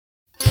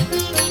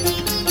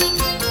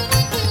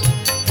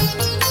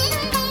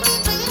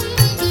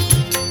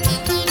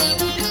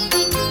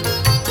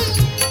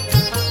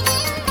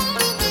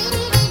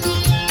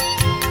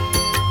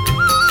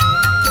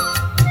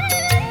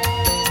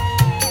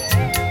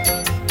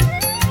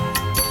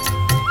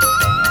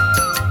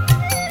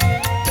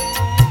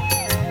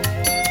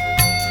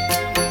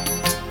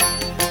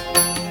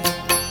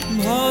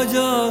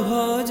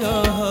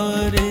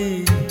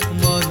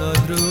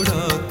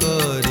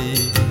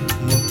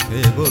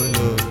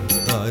बोलो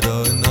तारा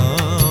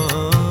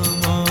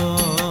नामा।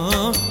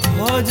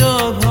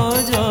 भजा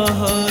भजा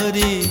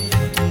हरि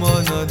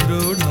मन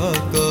दृढ़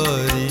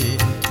करी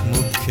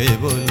मुखे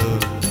बोलो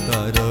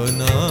तारा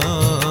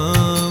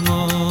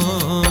नामा।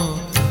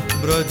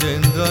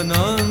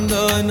 ब्रजेंद्र-नंदना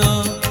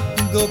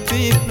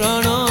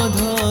गोपी-प्रान-धना,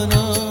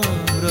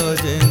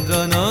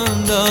 ब्रजेंद्र-नंदना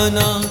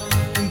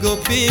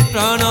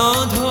गोपी-प्रान-धना,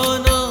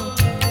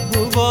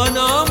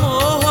 भुवना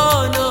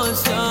mohana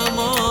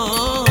śyāma।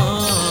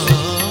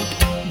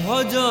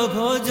 भज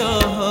भज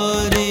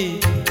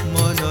हरि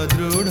मन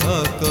दृढ़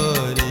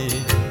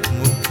करी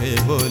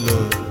मुखे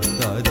बोलो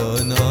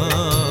तारा नामा।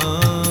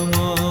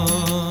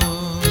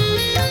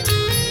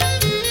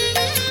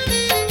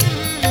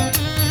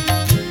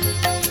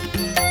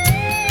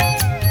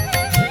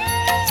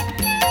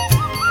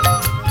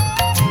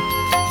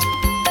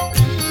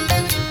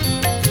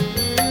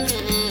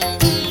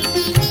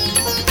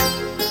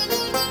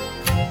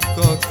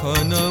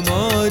 कखना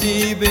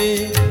maribe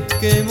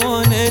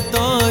kemane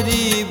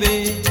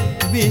taribe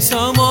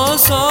বিষম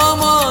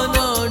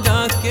śযামনা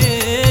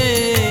ডাকে।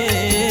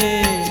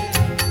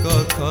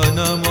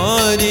 কখনা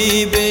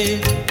maribe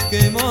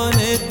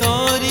kemane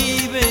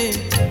taribe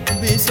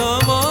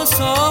বিষম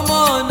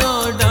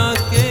śযামনা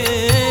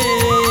ডাকে।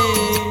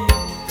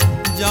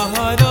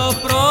 যাহারা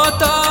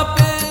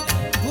pratāpe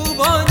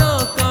bhuvana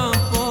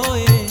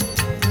kāpaye,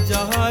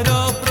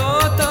 যাহারা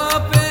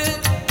pratāpe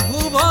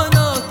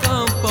bhuvana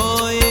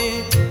kāpaye,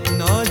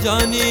 না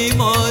জানি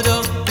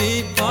মর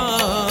vipāke।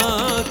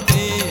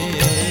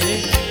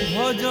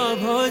 ভজ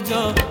ভজ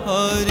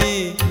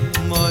হরি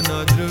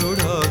মন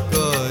দৃঢ়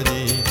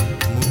করি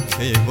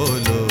মুখে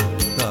বলো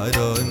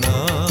তারা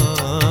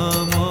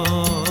নামা।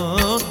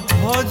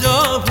 ভজ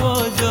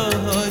ভজ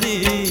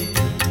হরি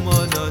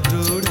মন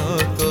দৃঢ়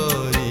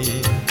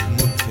করি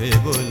মুখে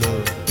বলো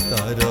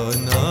তারা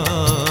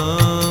নামা।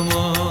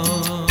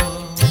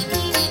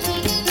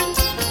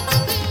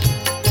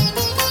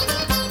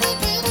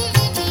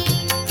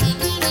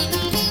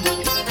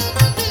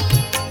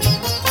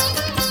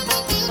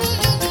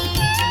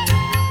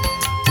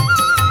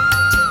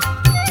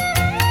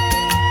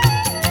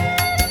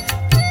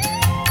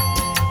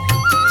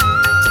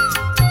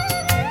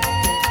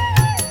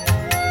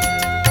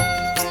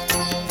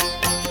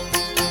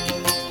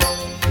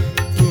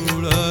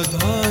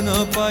 kula-dhana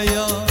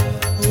pāiyā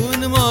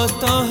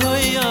उन्मत्त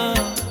हैया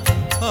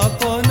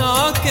अपना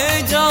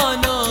के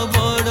जाना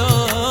बड़ा।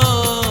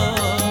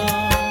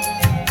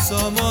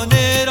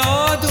 समनेर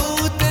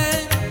दूते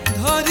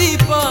धरी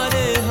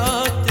पारे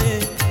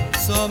हाथे,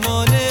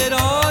 समनेर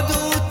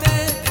दूते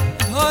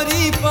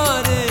धरी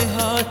पारे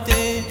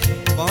हाथे,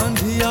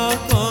 बांधिया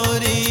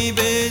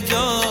करिबे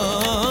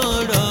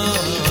जड़ा।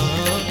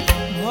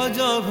 भज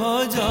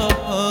भज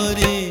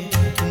हरि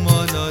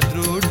मन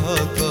दृढ़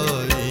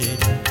करी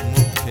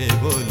मुखे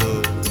बोलो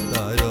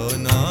तारा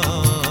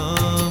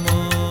नामा।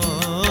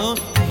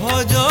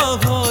 भज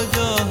भज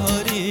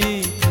हरि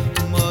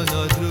मन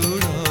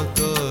दृढ़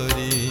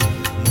करी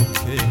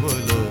मुखे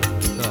बोलो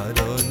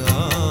तारा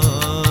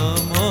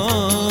नामा।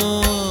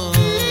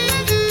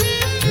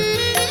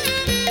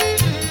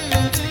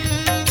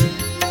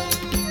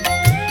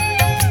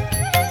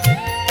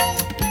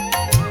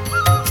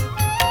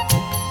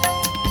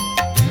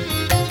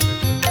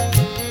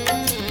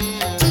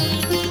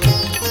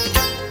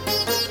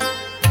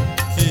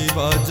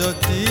 किबा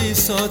जति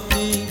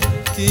सती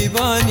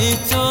किबा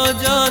नीच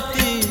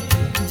जाति,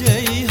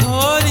 जेई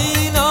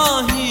हरि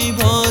नाही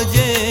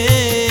भजे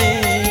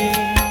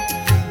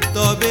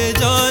तबे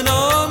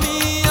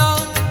जनमिया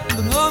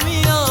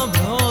भ्रमिया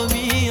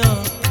भ्रमिया,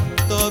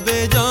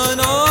 तबे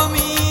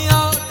जनमिया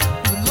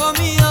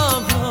भ्रमिया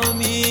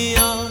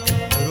भ्रमिया,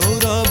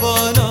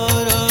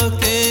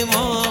 raurava-narake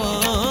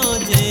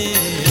माजे।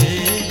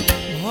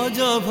 भज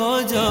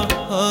भज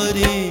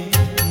हरि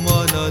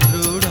मन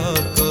दृढ़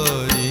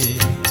करी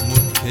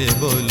मुखे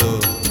बोलो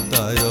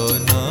तारा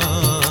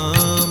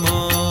नामा।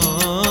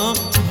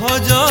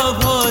 भज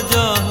भज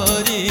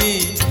हरि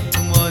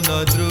मन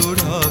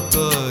दृढ़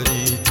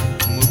करी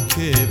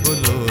मुखे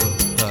बोलो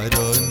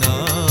तारा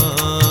नामा।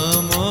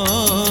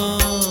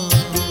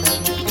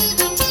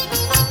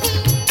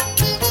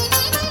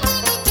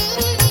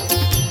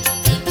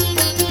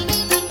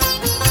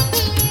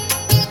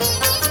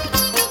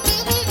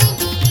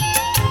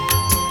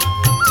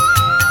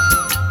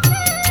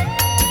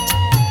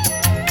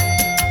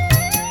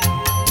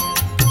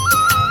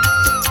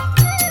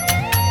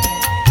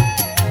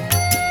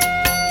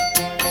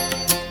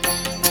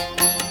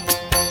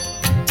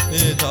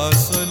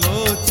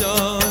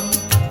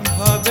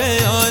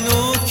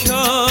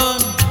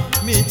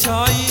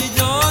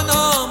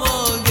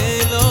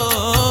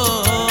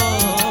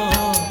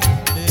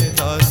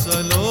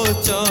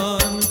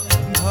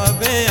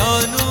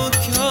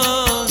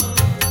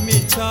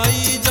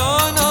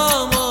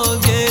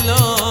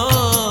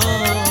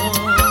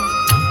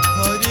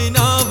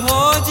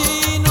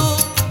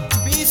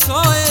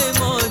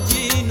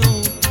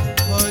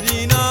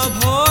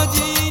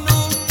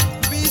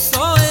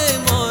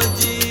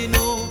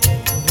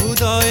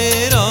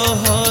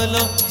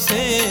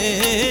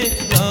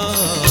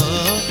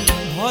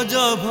 भज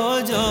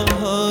भज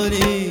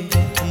हरि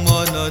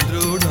मन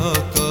दृढ़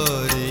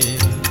करी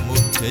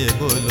मुखे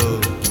बोलो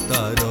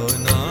तारो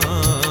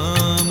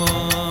नाम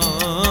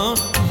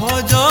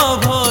भज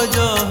भज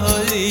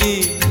हरि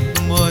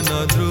मन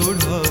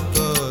दृढ़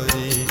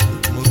करी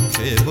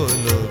मुखे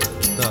बोलो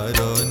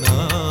तारो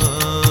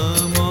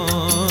नाम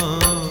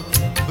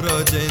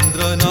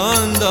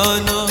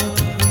ब्रजेंद्र-नंदन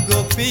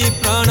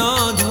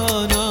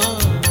गोपी-प्रान-धना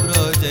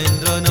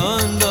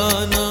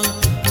ब्रजेंद्र-नंदन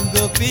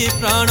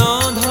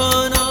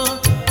गोपी-प्रान-धना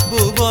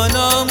भुवन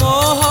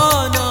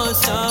मोहन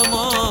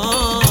श्यामा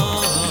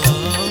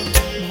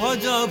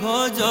भज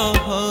भज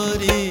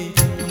हरि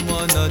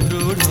मन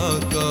दृढ़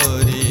कर